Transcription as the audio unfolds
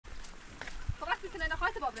انا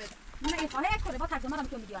خواهد بابرد من این خواهد کنه با ترجمه رو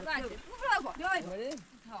میتونم بیارم برو برو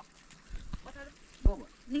ها برو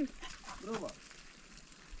نیم برو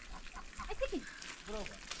استیکی برو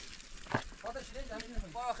خاطر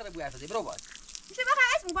شدید با آخر بوی حرفزی برو میشه بخواه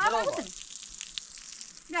اسمو با آقا بکنی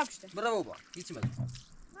بیا گوشته برو بابا هیچی مگه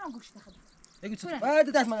برو گوشته خدا بگو چطور بعد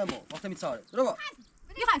دست من بابا وقتی میذاره برو بابا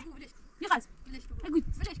میخواست میخواست بگو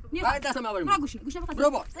بعد دست من برو گوشته بخواد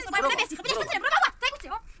برو بابا برو بابا برو بابا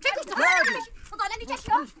تگو خدا لنی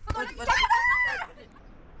چشی ها خدا لنی چشی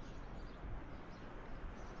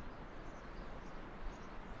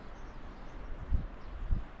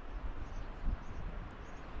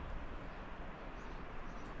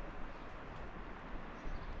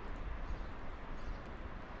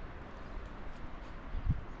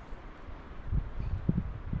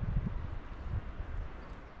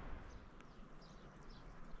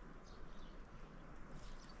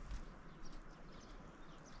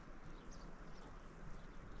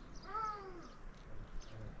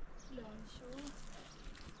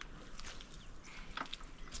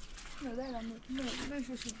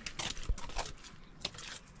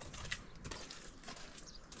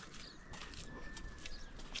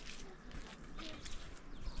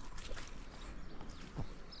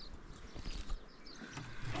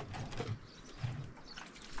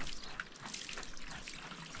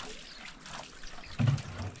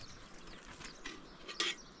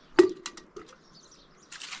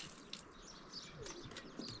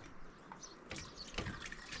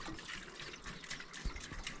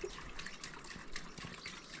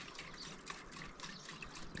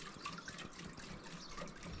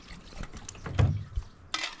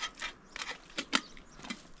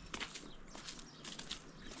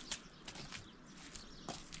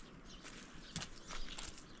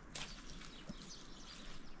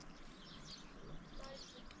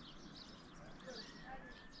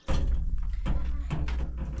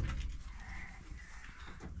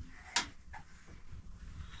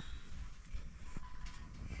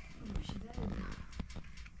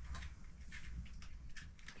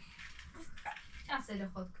سل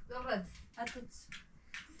خود برد اتت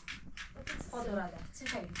خود راده چه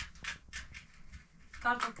خیلی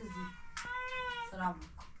کارت کزی سلام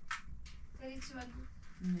خیلی چی بگو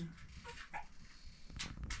نه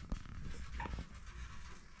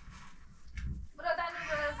برا دانی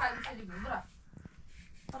برا خیلی خیلی بگو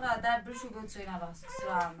برا در برشو بود چه اینا راست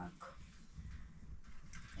سلام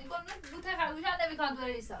این کن بوته خیلی شده نمیکن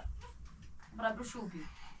دوره ایسا برا برشو بی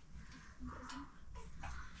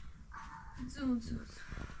زود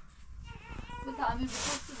بتعمل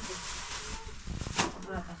بخص بده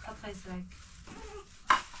برا خط خيسرك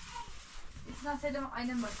إثنان سلم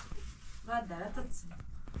عينين بس بعد ده لا تتصل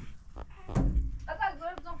أقعد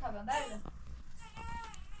قريب زوم طبعا ده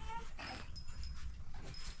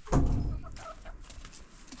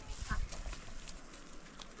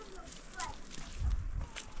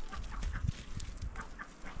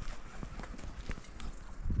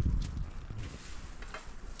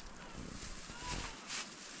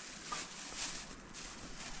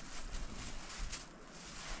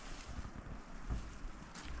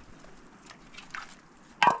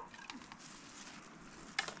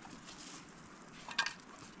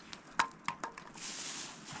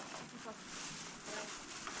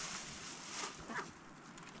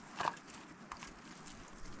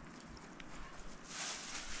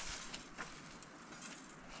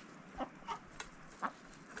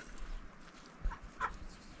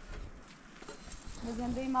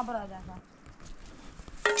زنده ما براده ها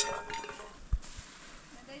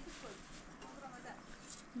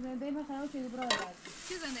زنده ما خلاص چیزی براده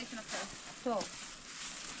چی زنده ایشون افتاد تو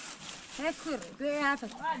هکر به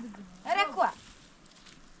عفت رکوا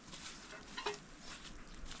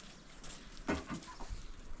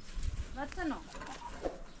باتنو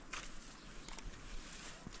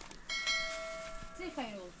چی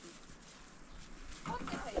خیروسی خود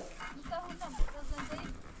چی خیر دوستا هنم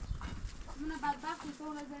زنده من بدبخت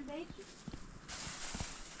تو زندگی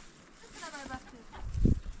چه بدبختی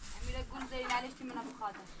امیر گل زین علیش من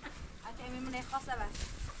بخاطر حتی امیر من خاصه بس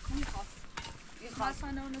نمیخواست يخاص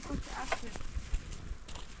انا وانا كنت اكل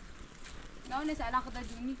لو نسال اخذ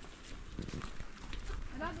دوني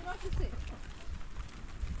لا دوني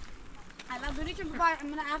على دوني كم بقى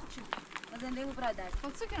من اخذ شو زندگی برادر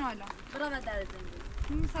خود سکن حالا برادر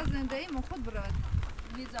زندگی مثلا زندگی ما خود برادر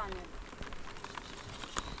میزانه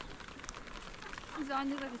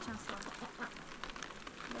زانی را چند سال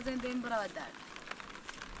زندگی برادر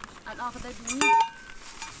الان خود دونی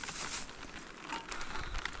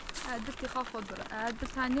عدتي خاف خضرة عدت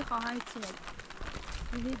ثاني خاهاي تسمع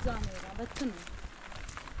اللي زاني را بتنو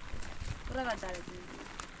برا دار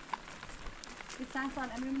چند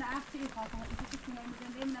سال امیر من اختی خواستم اینکه تو کنه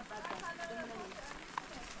زنده من بعد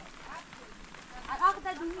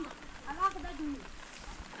الان دونی الان دونی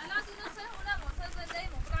الان دینا سه اونم واسه زنده ای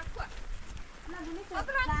مبرک کو نه دونی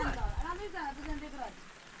زنده الان میزنه بزنده برات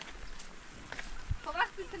خب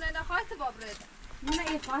وقتی کنه نخواهی تو بابرد من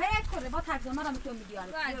این خواهی کنه با تکزما رو میتونم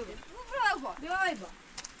میگیاره بیا با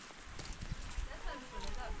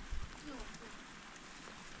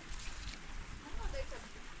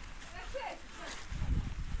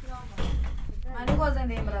من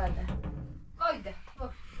گوزنده براده وایده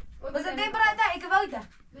گوزنده براده ای که وایده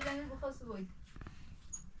بزنیم بخواست وایده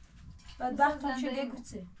بدبختم شده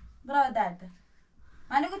گوچه برادر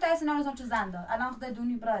من گفت اصلا نمی‌دونم چه زنده الان خدا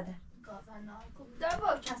دونی برادر در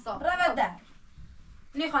با کسا برادر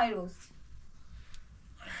نخوای روز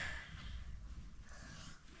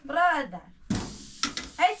برادر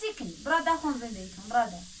هی چیکنی برادر خون زندگی کن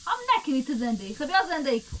برادر هم نکنی تو زندگی خب بیا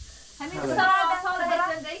زندگی کن همین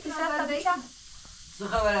سال زندگی کن چه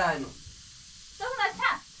خبره هنو؟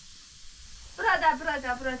 برادر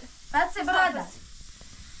بچه برادر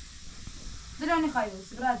دلونی خواهی روز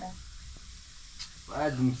برادر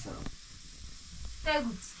باید میسرم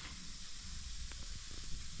تگوت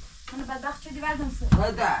من بدبخت شدی بردم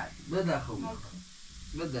سر بده خوب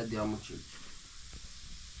بده دیامو چی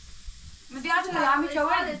مدیار چه دیامی چه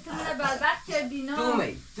ورد تو من بدبخت کردی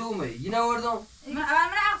نه تومی یه نوردم من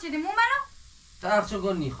اول عقل شدی مو منو تا عقل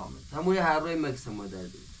گون نیخوامد همون هر روی مکسم ما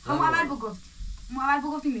دردی همون اول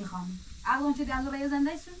بگفتی میخوام عقل شدی از روی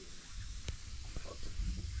زنده ایسون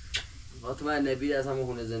فاطمه نبی از همون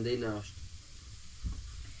خونه زنده ای ناشت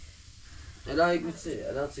الهی گوچه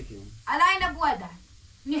الان چه کنیم الان نبوده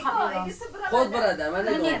میخوام خود براده من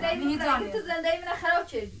نگاه تو زنده ای من خراب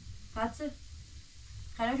کردی بچه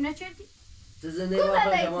خراب نکردی تو زنده ای ما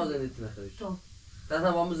شما زنده ای نخرید تو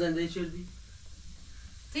تا با زنده ای چردی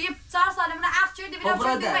تو یه 4 سال من عقل کردی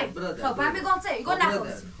برادر خب من میگم چه ایگو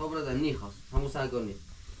نخواستی خب برادر نیخواست همون سنگان نیخ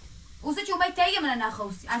اوسه چون باید تایی من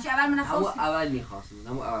نخواستی انچه اول من نخواستی همون اول نیخواستم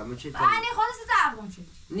همون اول من چه آنی خواستی تا عقلم شد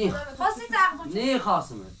خواستی تا عقلم شد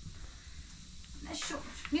نیخواستم نشو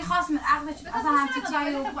میخواست من عقل شد اصلا همچی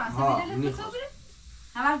چایی رو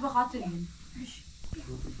همش به خاطر این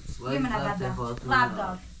یه من بدبخت رب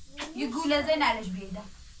دار یه گوله زی نرش بیده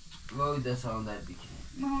وای دستان در بکنه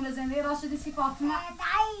مهون زنده را شده سی فاطمه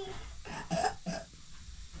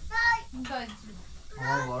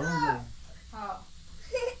ها بارون زده ها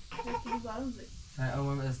بارون زده های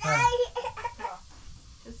امان استر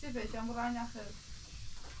کسی پیشم برای نخیر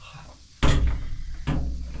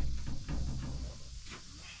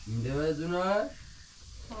میده بدونه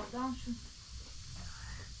خوردم شد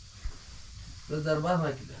تو ضربت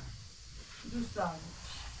نکده دوست دارم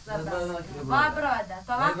ضربت نکده با براده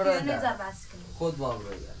تا وقتی رو نیزر بس کنی خود با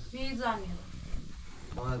براده نیزا نیرم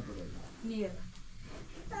باید براده نیرم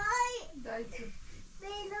دای تو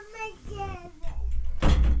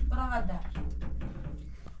براده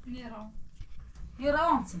نیرم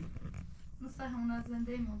نیرم چی مثل همون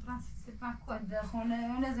زنده ایمون پرنسیسی کنده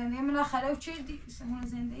خونه زنده من خراب چردی همون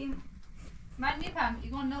زنده ایمون من میفهم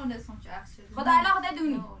ایگون نه نسم چه عکس شد خدا علاقه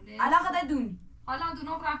دونی علاقه دونی حالا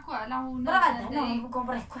دونو برکو الان براده نه بگم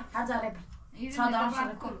برکو هزار بی صادر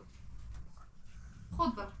شده کن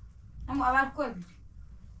خود بر همون اول کوی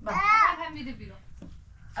بر هم میده بیرون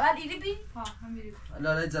اول ایدی بی ها هم میده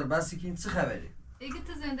لاله ضربت سکین چه خبری ایگه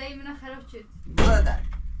تو زنده ای من خراب شد برادر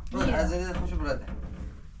از زنده خوش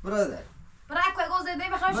برادر برای گوز زنده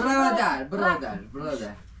بخوام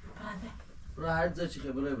برادر هر جا چی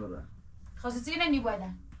خبره برادر خواستی نه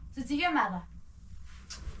نیبودن سیگه مرا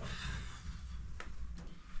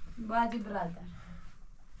بادی برادر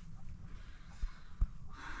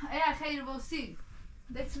ای خیر بوسی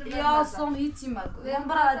یا سوم هیچی مگو یا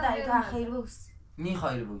برادر ای خیر بوسی نی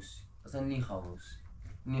خیر بوسی اصلا نی خواوس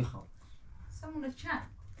نی خواو سمونه چند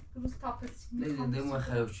روز تاپس نه زنده ما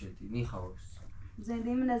خراب شدی نی خواوس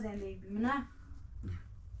زنده من زنده بی نه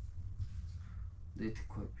دیت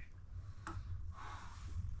کوی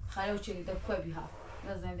خراب شدی در کوی بی ها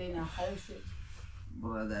نه زنده نه خراب شدی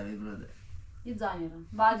برادر یه زانیرم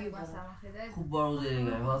بعدی بسم خوب بارون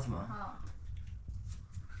زیرنگه فاطمه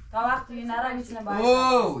تا وقتی نرا میتونه باید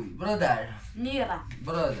اوی برادر نیرم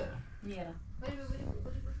برادر نیرم غیبه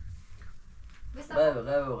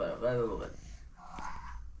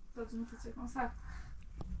لازم تسير كونساك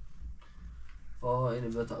فهو اینو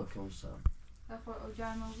بتا کنسام اخو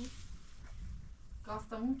اوجای موجود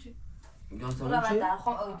قافتمون چی گفتم چی در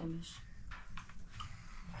خم اویدمش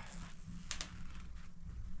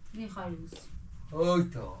نی خالص اوی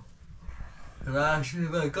تو راشی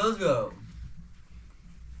به کازگو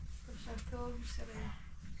شکر بسره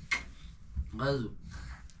غزو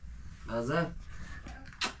غزه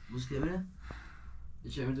بوس که بره؟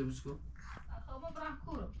 چه میده بوس کن؟ ما برام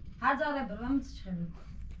کورو هر جا برو من میتونم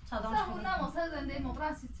صدام سه نه ما زنده ما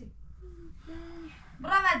برام سیتی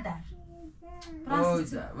برو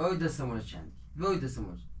ودر وای دستمون چند وای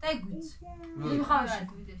دستمون تگوت میخوام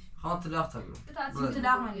خاطر لاخت رو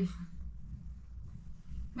طلاق مالیش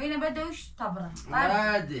بینه بدوش طبرا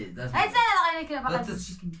عادي ده هاي زين انا كده لا بقى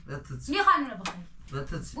تتسي لا تتسي مي خانونا بخير لا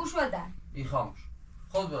تتسي وش ودع اي خامش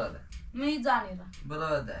خذ براده مي زانيرا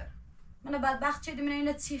براده من بعد بخت شدي من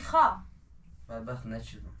هنا تسيخا بعد بخت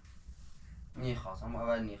نشدم ني خاص هم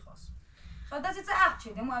اول ني خاص خدا سيت اخ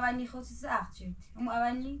شدي مو اول ني خو سيت اخ شدي مو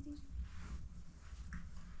اول ني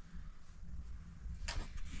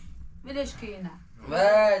وليش كينا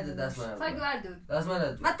بعد داس ما طيب عدود داس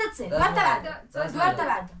ما ما تتسي ما تبعد دوار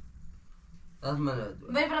تبعد داس ما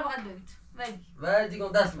بي برا بقى دويت بي بعد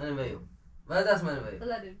يقول داس ما بيو بعد داس ما بيو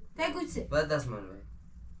تقول سي بعد داس ما بيو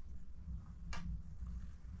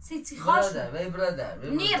سيتي خاش براده بي براده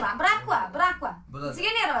نيرا براكوا سيجي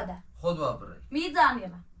نيرا ودا خذ وابري مي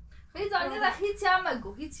زانيرا خیلی را هیچی هم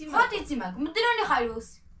مگو هیچی مگو خودت هیچی مگو دلونی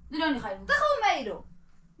خیروس تخو میرو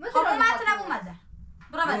خب اومد نبومده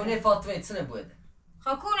برا من بده فاطمه تسنه بوده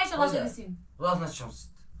خب کونش راز بسیم راز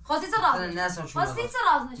نشست خاصیت انا راز الناس شو خاصیت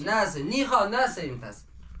راز نشه ناس ني خا ناس يمتاز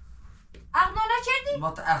اقنونه چردی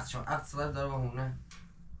ما تعرف شو عقد صلاة دار وهنا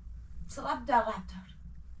سراب در رب دار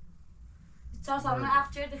چهار سال اق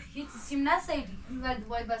چردی هیچ سیم نسیدی ولد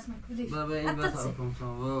وای بس میکنیش بابا این باتاكم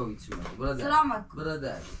سوا ويتشما برادر سلامك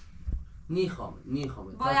برادر ني خام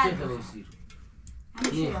باید تاكي خلوسير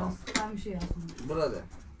همیشه برادر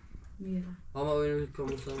میره ماما وين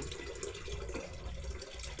بكم سوا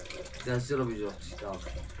دست رو بجاست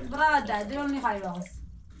برا بده دلونی خیروس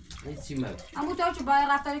هیچی مگو امو تو چه باید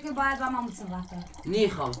رفتاری که باید و ما متسن رفتار ني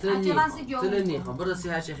خام راسي جو. تلني خام براسي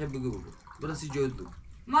هاشي خب بگو براسي جود بگو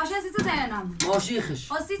ماشه سیت زینم ماشی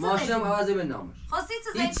خش خاصیت ماشی هم زین. عوض به نامش خاصیت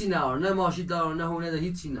زین هیچی نه نه ماشی دار نه هونه ده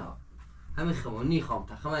هیچی نه همین خما نی خام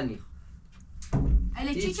تا خما نی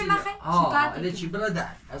الی چی چه مخه اه شکایت الی چی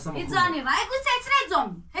برادر اصلا این زانی رای گوش سیت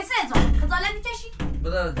زوم هیچ زوم خداله میکشی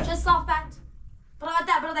برادر چه صافت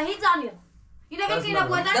برادر هیچ زانی اینا دست بگی اینا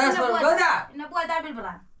برادر. بودن دست اینا برادر. بودن اینا بودن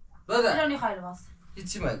بالبران برادر دلونی خیروس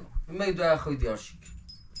هیچی مگو مگو دو اخوی دیارشی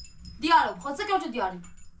دیارو خود سه که دیاری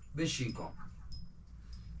بشی کن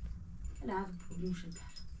نه میشه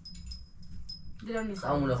دلونی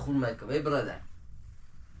همون خیروس خون مگو ای برادر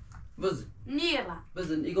بزن نیرا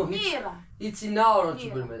بزن ایگو نیرا هیچی نارو چی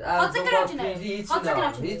نیرا. برمید خود سکرم چی نه؟ هیچی خود سکرم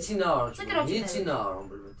نارو چی نه؟ هیچی نارو سکرم چی نه؟ هیچی نارو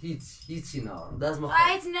برمید هیچی نارو دست ما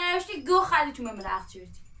رایت نشتی گو خالی تو من رفت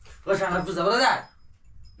چرتی باش حرف بزن برادر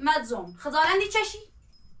مدزون خزالندی چشی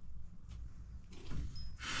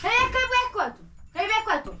هی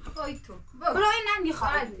بکواتو وای تو برو اینا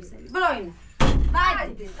میخواد برو اینا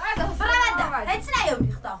بعد برو هیچ نیام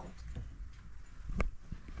بیختا خود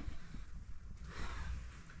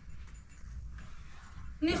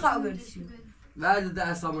نیخواه برسیو بعد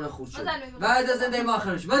دست همون خورد شد بزن. بعد از زنده ما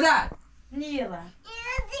خرش بدر نیرا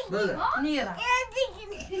بدر نیرا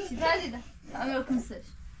هیچی دادیده امیر کنسش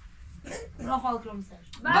برو خواهد رو میسر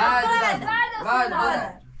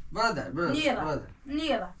برادر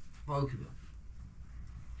نیرا باوکی بیا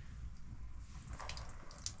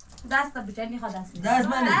دست بچه نیخواه دست دست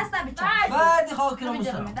من دست بچه بعد خاکی رو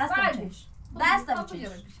دست مستم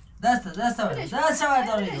بچه دست بچه دست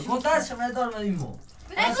شوردار میگه گفت دست شوردار میمو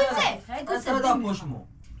دست شوردار پشمو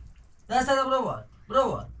دست شوردار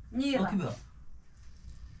برو نیرا باوکی بیا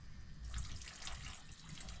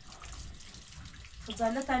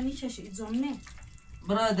خزالة تاني چشی زمنه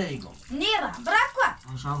برادر ایگو نیرا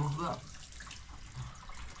براکوا شابو بیا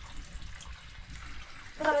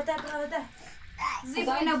برو بده زیب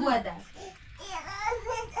اینا بوده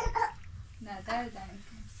نه داره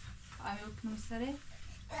امیر کنسره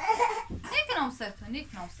نیکنم سر تو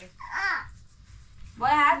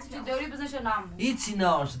باید هر چی دوری بزنش نامو هیچی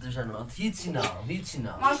نار شده شنوات هیچی نار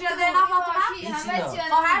ماشین از این فاطمه هیچی نه.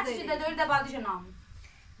 خب هر چی دوری ده بعدش نامو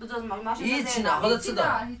بجز ماشین هیچی نار خودت چه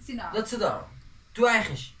دار هیچی نه خودت چه دار تو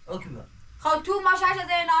ایخش اوکی بیا خب تو ماشین از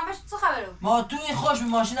این نامش چه خبره ما تو این خوش به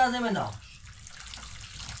ماشین از این نام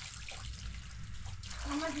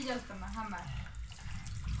همه دیگه کنم همه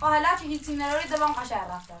خب حالا چه هیچی نروری دوام قشنگ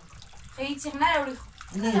رفته خب هیچی نروری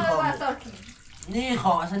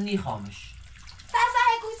نیخوام اصلا نیخوامش تاسه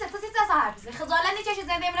های کویسه تو سی تاسه حرف بزنی خجالت نیچشی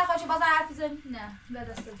زنده ایمونه خوشی بازا حرف بزنی نه به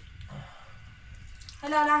دست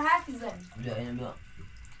حالا حرف بزنی بیا اینم بیا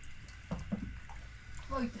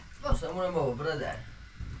وایده بسامونم بابا برادر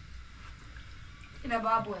اینا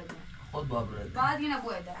با بوده خود با برادر بعد اینا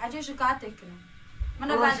بوده عجب شکایت کنم من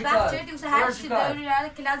برو بعد شکایت. وقت چردی واسه هر برو چی شکایت. دوری راه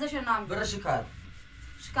کلازش نام برو شکایت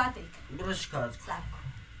شکایت برو شکایت سر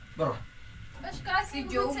کن برو باش کسی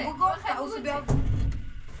جو بگو بگو تعوض بیا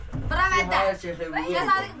برا هر مدر چی خیلی چه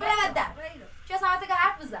ساعتی برا مدر چه ساعتی که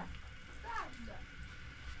حرف بزن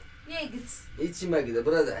نیگت هیچی مگیده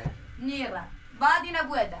برادر نیره بعد اینه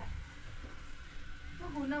بوده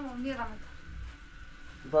هونه میرم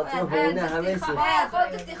فاطمه نه همه چی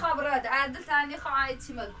خودت دی خبرات عدل ثاني خواهی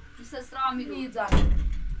چی مگو بس اسرا میگو میزن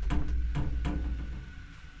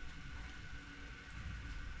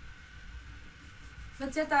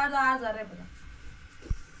بچه تا هر ذره بده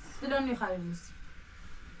بدون میخوای روز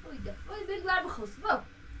وای بگذار بخوص با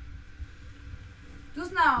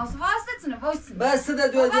دوست نه واسطه واسطه بس ده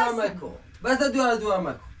دو مکو بس ده دو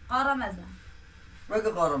مکو قاره مزن مگه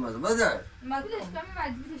قارم از بدر بلش کمی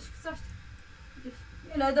بعد بلش کساش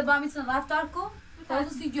میلا ده با میتون رفتار کن تا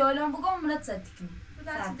سی جالم بگم ملت صدقی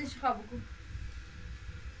بلش دش خواب بگو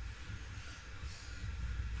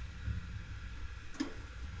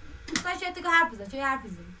تا چه تو حرف بزن چه حرف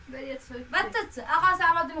بزنی بريت سوي بتت آقا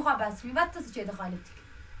سعادت میخواد بس می بتت چه دخالتك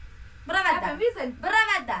برا مدر ميزن برا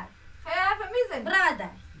مدر خيافة ميزن برا مدر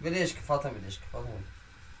بليش فاطمه بليش فاطمه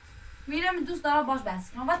میرم دوست دارم باش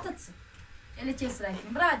بس کنم بتت الی چه سرکی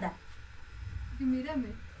برا مدر میرم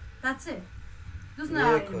تاتسه دوست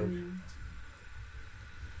ندارم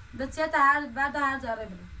بچه تا هر بعد هر جاره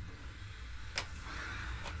برو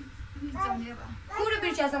کورو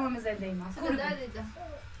بیرچه از همون زنده ای ما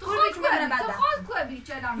کورو خود کوه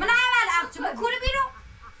بیرچه من اول اخچه من کورو بیرو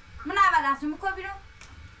من اول اخچه من کورو بیرو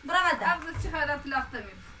برا مدر عرضت شخيرات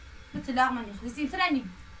الاختمي بتلاق من يخلصين ثاني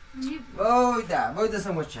بويدا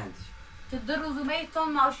سمو چند تدروا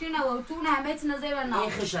زميتهم ماشينا وتونا همتنا زي ما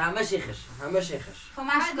نعرف يخش همش يخش همش يخش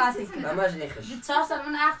فماش قاتك همش يخش بتصاصر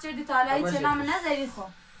من اخر دي طالعي تنا من نزل خو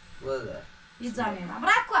ولا يتزامينا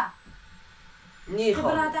براكوا نيخو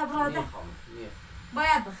برادا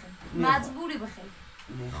باید بخیر مجبوری بخیر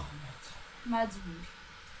نيخو مجبوری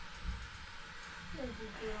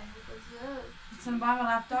سن با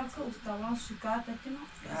رفتار که استوان شکایت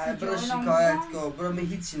کنه برو شکایت کو برو می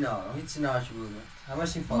هیچ نه شو بود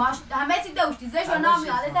همش این فاطمه ماش همه چی دوشتی زش و نام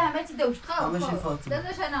یاده همه چی دوشت همش این فاطمه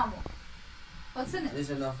دادش نامو خودسنه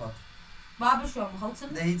ليش انا فاطمه بابا شو خودسن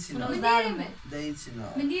ده هیچ نه منيرمه ده هیچ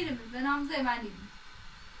نه منيرمه بنام زي معني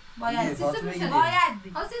باید فاطمه باید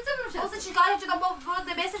بی خاصی چه اصلا شکایت چه با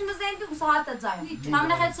برو بیسش مزندی و ساعت تزایم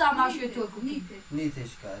هم نخیل ساماشی تو نیت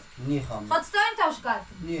شکایت نیخام خودستان تا شکایت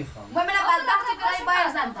نیخام و من بدبختی برای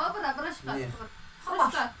باید زنده خبر برش خاطر خب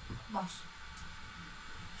باش باش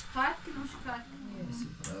خاطر کنم شکایت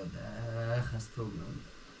برادر خسته بودم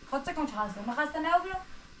خودت کن چه خسته من خسته نبودم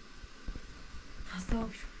خسته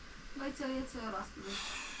بودم باید چه راست بود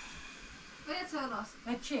باید چه راست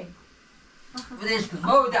و چه بدش کن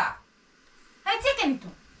بودا هی چه کنی تو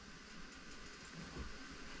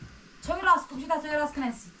چه راست کن چه تا راست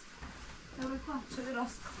کنی چه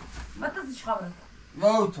راست کن بطه چه خبره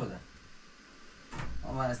واو تو ده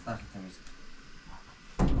اما استخدام تمیز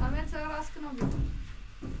امیر چه راست کنم بیرون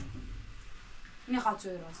میخواد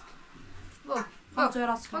چه راست با خود چه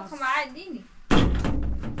راست خود کن کم عدینی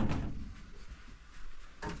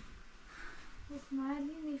خود کم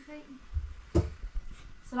عدینی خیلی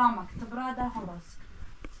سلامك تبرادة خلاص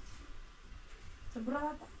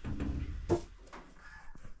تبرادة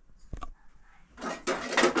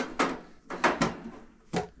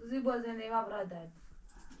زي بوزني ما برادة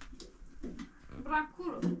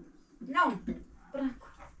براکورو نوم براكو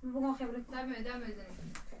بقول خبرك دمه زنی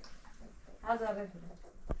هذا رفض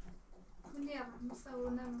منير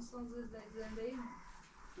مسوينا مصنزل زندين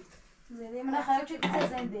زي من خير شيء كذا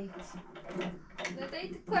زي ديك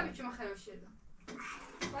زندين تكوي بيش ما خير شيء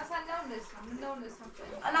بس أنا نون لسه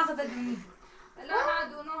انا اخذ الدنيا لا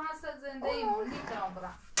هادو نو هسه زندين وني تام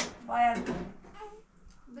برا بايد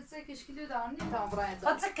بس هيك شكله ده وني تام برا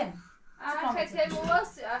قد سكن آخر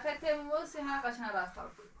موسي ها قشنا راستر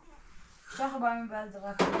شاخ باي من بعد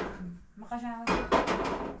غاف ما قشنا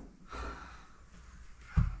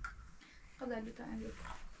قدر بتاعي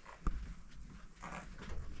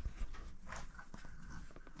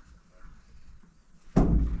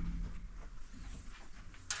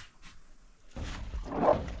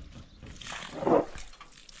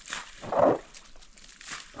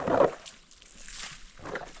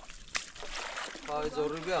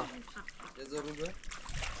 $1,000 $1,000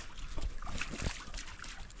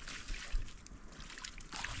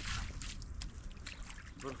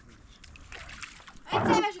 انت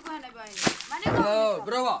باش هنا باين ماني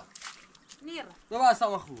برافو نيرة برافو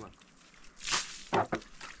سام اخوها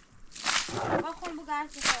باخون بقى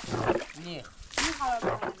نيخ نيخ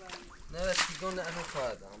على لا تقولون انا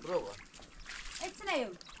خادم برافو انت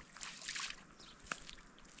نايم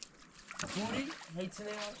کوری؟ هیچی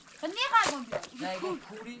نمیاد؟ خب نخواهم بیا نگه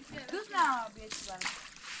کوری؟ دوست نه بیا چی برم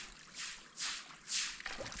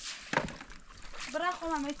برا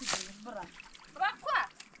خواهم هیچی کنیم برا quoi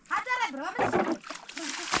حتی برا بس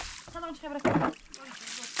تمام خبره کنم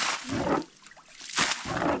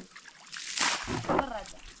برا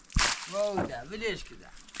ده واوده ولیش کده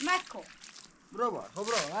مکو برو بار خب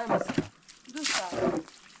برو هر مثلا دوست دارم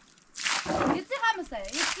یه چی خمسه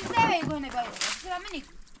یه چیزه بیگونه باید چی با منی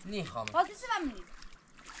نیخوام واسه چی با منی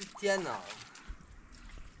تیه نه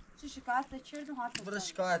چی شکایت چردم حرف برو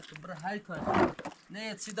شکایت کن برو هر کار نه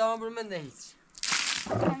یه چی دام برو من نه هیچ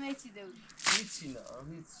همه چی دوی هیچی نه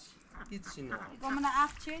هیچی نه گم من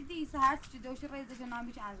اخ چردی سهر چی دوش ریزه که نام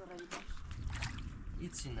بیش انزور ریزه باش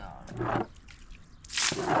هیچی نه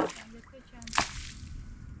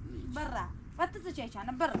برا وقت چه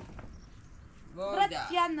چانه برا برا واوده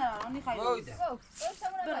تیان نه اونی خیلی واوده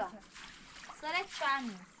برا سرت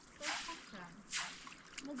چند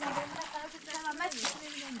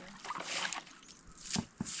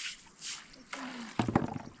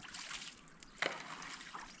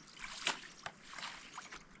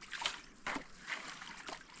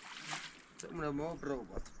تأمنا ما برو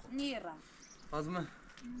بات نیرا فاطمه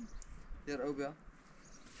دير او بیا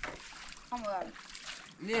هم وارد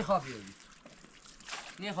نی خافی بی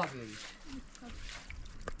نی خافی بی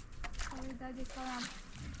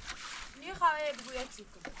نی خواهی بگوید چی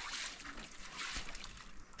کن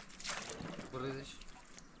بردش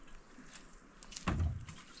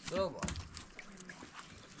برو با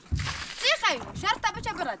چی خواهی شرط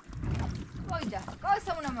بچه برد وایده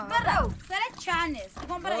قاسمونم هم برا سرت چند نیست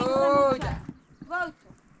گم برا این واوده سمون واو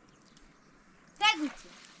تو تگو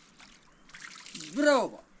چی برو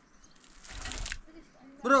با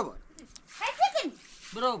برو با هی چیکن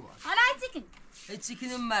برو با حالا هی چیکن هیچی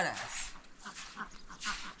کنیم مرس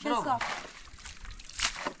چه برو صاف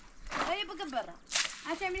هی بگه برا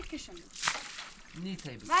هشم میری کشم نی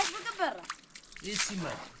تیبی باش بگه برا هیچی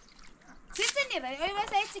مر چی نیره ای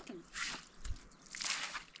واسه هی چیکن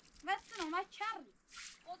واسه ما چار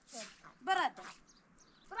برا ده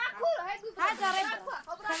برا هاي قول هذا ربع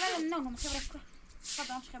خبر النوم خبرك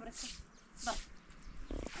خبر مش خبرك برا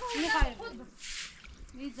مي خايف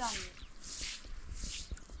ميزاني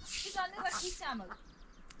میزنه و کیسه عمل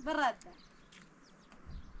برا ده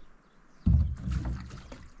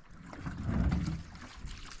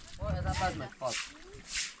اذا بازمك فاض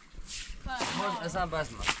مش اذا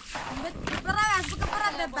بازمك برا بس بقى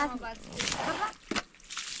برا ده بس برا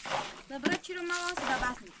ده برا تشيلو ما واسه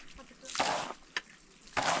ده بس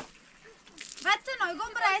باتنو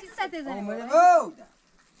يقوم برا هيت ساتي زين اومدی واوده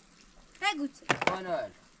تگوت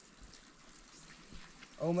وانال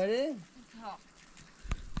اومدی ها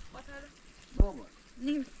برو با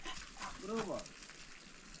نیم برو با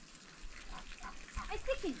اي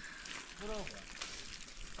سكن برو با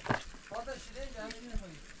فاضل شده جامعه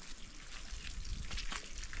نخوایی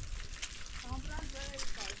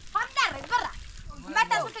هم در برا ما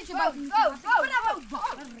تصلت شو باو برا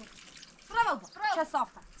برا برا شو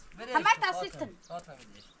صافت هم ما تصلت فاطمه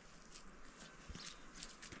بديش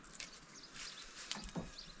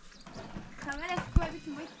خبرك كوي بيت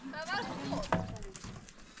موي خبر خوب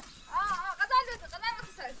قدر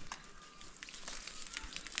سر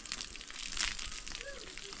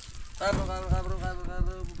قابل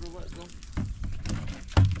برو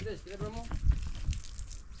بديش كده برمو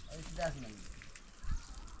اي سداس مني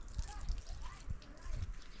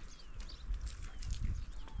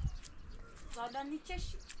صادن نيتش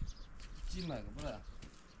چی مگه برو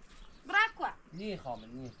براكوا نی خامل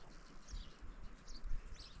نی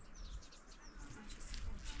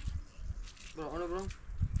برو اونو برو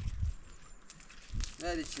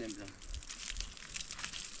نه دیچ نمیدونم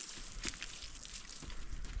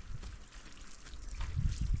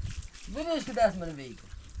بدیش که دست منو بگیر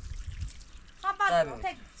خبر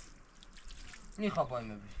تك نی خوابای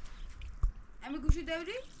من بگیر امي گوشو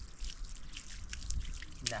دوري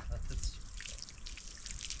نه بس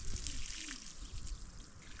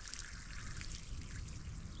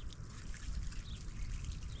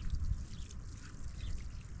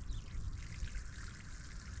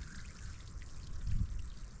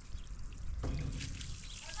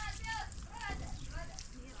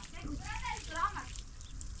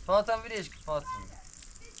فاطمه بدیش که فاطمه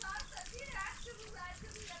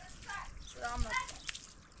سلامت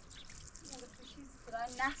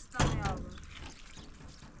نستم يا الله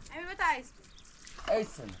امي متى عايز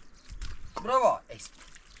ایسن برو با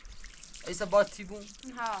ایسا با تیبون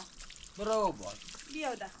ها برو با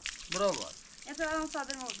بيو ده برو با يا ترى انا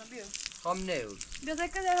صادر موضوع بيو خام نیول بيو زي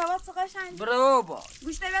كده هوا قشنگ برو با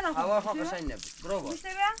گوش نمیاد هوا خواه قشنگ نبود برو با گوش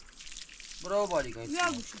نمیاد برو بالی کن.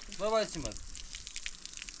 بیا گوشی. برو باید سیمک.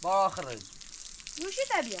 بار آخره. گوشی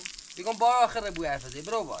تا بیا. بگم بار آخره بوی حرف زدی.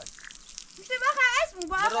 برو باید. گوشی بخواه اسمو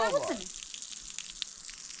با آخره بودسنی.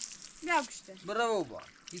 بیا گوشی. برو باید.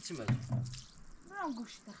 هیچی مگه. برو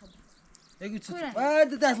گوشی خدا. بگو چی؟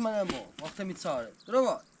 بعد دست منم با. وقت می‌ساره. برو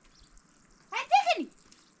باید. هاي تكني.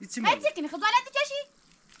 هیچی هاي مگه. تكني خذوا تكشي.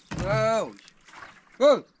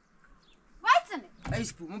 اوه. وايتسني.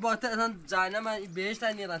 ایس بو. من با تا اصلا جاینا من بهش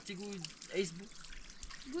تنیرم. چی گوی ایس بو؟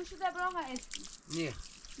 گوشی تا برو ها اسم. نه.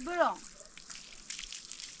 برو.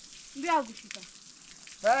 بیا گوشی تا.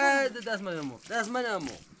 بعد دست منم. دست منم.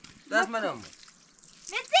 دست منم.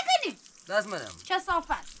 تكني. دست منم.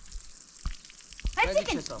 كصافات. هاي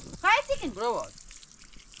تكني. هاي تكني. برو باید.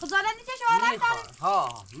 خذوا تكشي ولا تعال.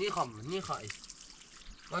 ها نیخام ایس.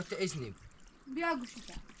 وقت ایس نیم. بیا گوشی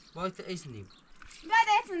تا. وقت ایس نیم. بیا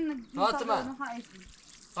اسم. فاطمه.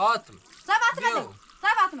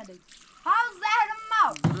 فاطمه دي. ها زهر ما.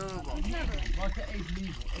 برو باید. وقت ایس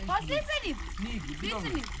نیم. فاطمه نیم.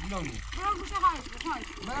 بیلونی. برو گوشی خواهی.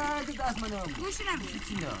 بعد دست منم. گوشی نبی.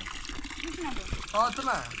 هیچی نه. گوشی نبی.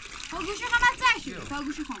 فاطمه. ها گوشی خواهی تشی. تا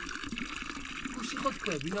گوشی خواهی. گوشی خود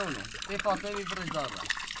که بیلونه. به فاطمه میفرست دارم.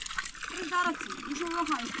 دارتي. گوشی رو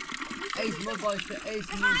خواهی. ایس ما باید ایس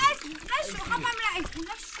نیم. ليش خاف من عيش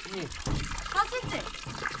ليش نیم. خاصتي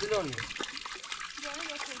بیلونی.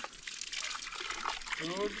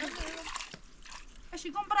 ايش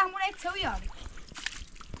يقوم براه مولاي تسوي هذا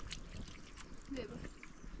بيبا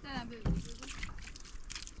لا بيبا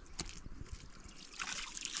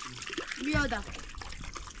بيودا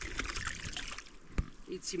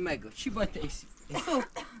هیچی مگه. چی باید ایس؟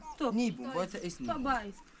 تو نیم. باید ایس تو نیم.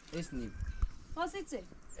 بايس ایس نیم. خاصتي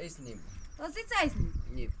ایس نیم. خاصتي عايز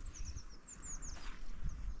نیم.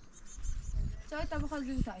 سوي تبغى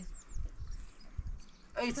خذ تايز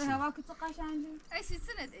ایس. هواك تقاش عندي ايسي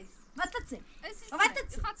سند ايس بطتي ايسي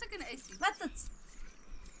بطتي خاط سكن ايسي بطتي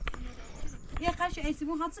يا قرش ايسي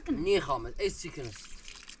مو هات سكن نیخامت. ایس چیکنس.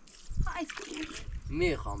 ها ايسي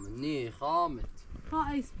نیخامت.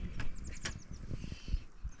 ها ايسي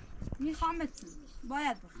ني خامت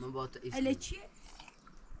بايد من باید ایس الا نیم. شي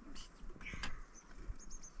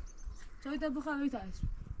سوي تبغى خذ تايز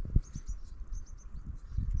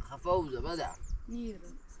خفوزه بدع. نير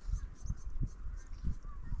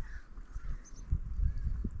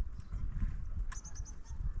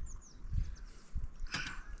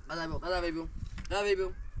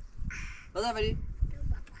بدع بری.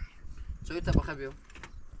 سوی تا بخه بیو.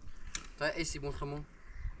 تا ایسی بون خمون.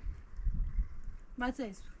 ما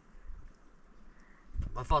تايز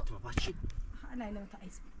با فاطمه با چی؟ لا لا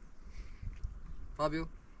تايز فابیو.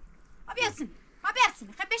 ما بيرسم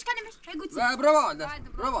خبيش كلمش هيقول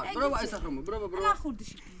برو ایسا خمون. برو. لا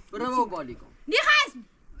خردش برو بالی کن. ني خايز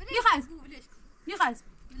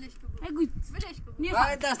بليش هيقول ني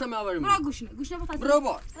بعد خايز دست ما آوریم. برو قوشنا بخاطر برو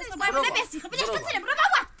با. برو بس خبيش كنت برو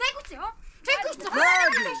بابا تيقول ها تيقول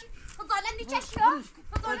فضلني تششو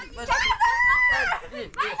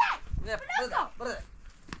نه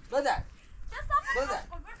بدع.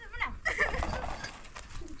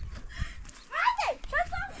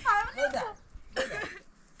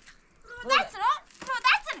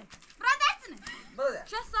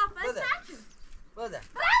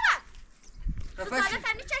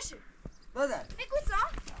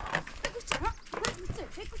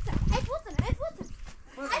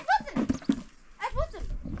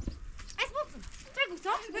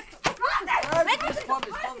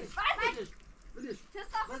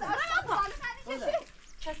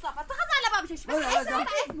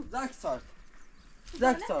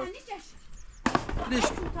 ليش؟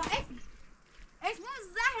 اسمه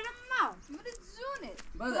الزهر ما من الزونة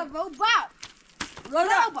بدع. وباع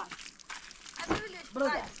بدع.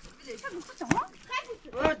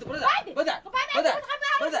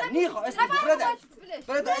 بدع. نيخو اسني. بدع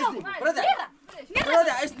اسني.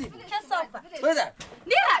 بدع اسني. كصافة بدع.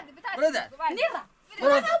 نيرة بدع. نيرة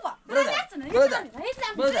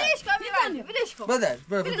بليش كامي بليش كو بدع.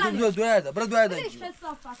 برد هذا. ليش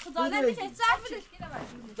كصافة خذونا ليش تسافر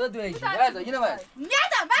برد هذا. هنا بعد.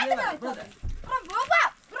 نيادا ما بدع. برافو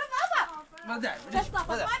بدع.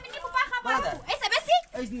 كصافة ما مني بابا بدع. خبره ايسا بسي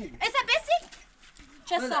اسني. ايسا بسي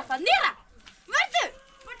كصافة نيرة مرد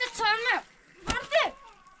تسمع مرد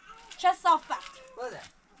كصافة بدع.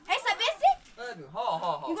 ايسا بسي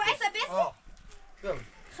ها يقول ايسا بسي يلا.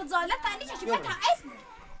 خذونا تاني شفتها اسمه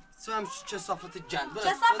سام كصافة الجان.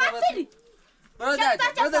 كصافة تلي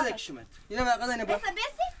بدع دكشمت. هنا بقى غدا نبغى. ايسا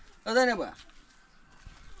بسي غدا نبغى.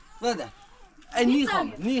 بدع.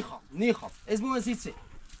 نيخام. اسمه سيتسي.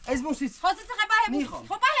 خذت خباها نيخو.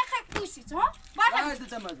 خباها خبوسي ها باها هذا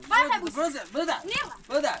تمام. باها بوسي بدع. نيرة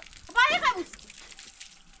بدع. باید خموس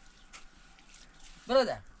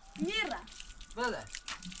برادر میره برادر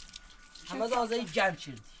همه دا آزایی جمع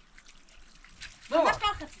کردی همه برادر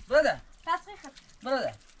کار برادر تصحیح خط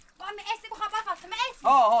برادر با من اسمی بخواب فاطمه اسمی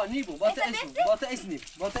ها نیبو با تا اسم اسمی با تا اسمی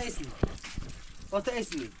با تا اسمی با تا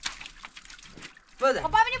اسمی برادر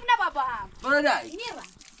خب با من نبونه بابا هم برادر میره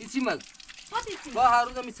ایچی مگ خاطی با هر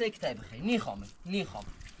روز می کتاب بخیر نیخوام نیخوام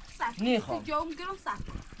جا میگیرم سخت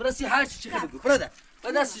برسی هر چی خیلی بگو برادر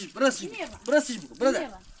برسیش بگو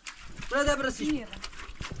برادر برادر برسیش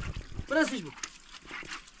بگو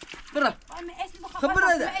برا با من اسمی بخواب خب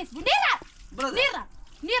برادر. فاطمه اسمی برادر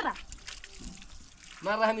نیره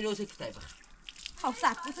من راه همین روز کتاب بخیر خب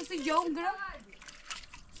سخت بسیسی جا میگیرم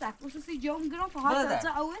سخت بسیسی جا میگیرم تا برادر. ها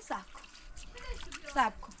تا اوه سخت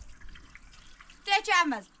کن چه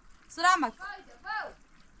عمز سلامك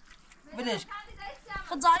بليش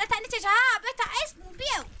خجالة تاني تجي ها بيتا اسمه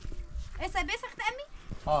بيو اسا بيس اختامي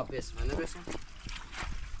بس انا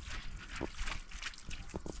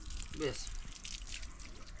بس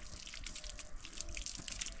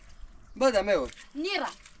بدا موت نيرة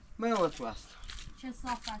موت واست شو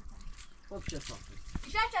صافت خب چه صافي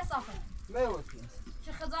شو صافت موت واست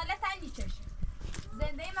شو خجالة تاني تجي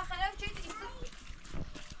زين دايما خلاو شيء تقصد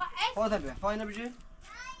خذها بيع فاينة بجي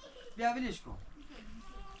بيع بليش كون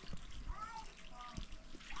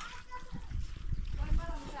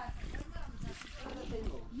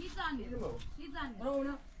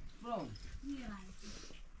براونا براونا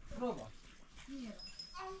برافو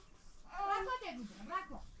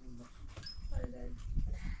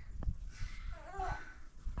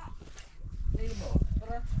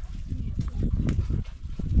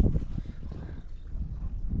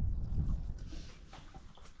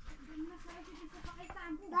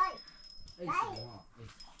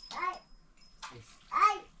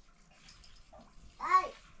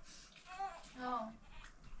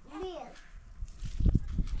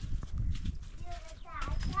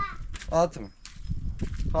فاطمة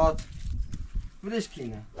فاطمة بليش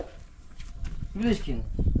كينا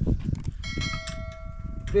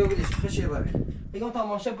بيو بليش خشي ربي يقول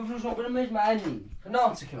طبعا شاب بفلوس وقول ما يجمع عني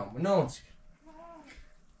نانسك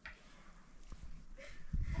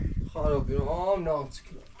خالو بيو نانسك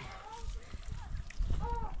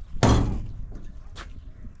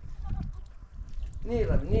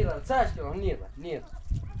نيرة تساش كلام نيرة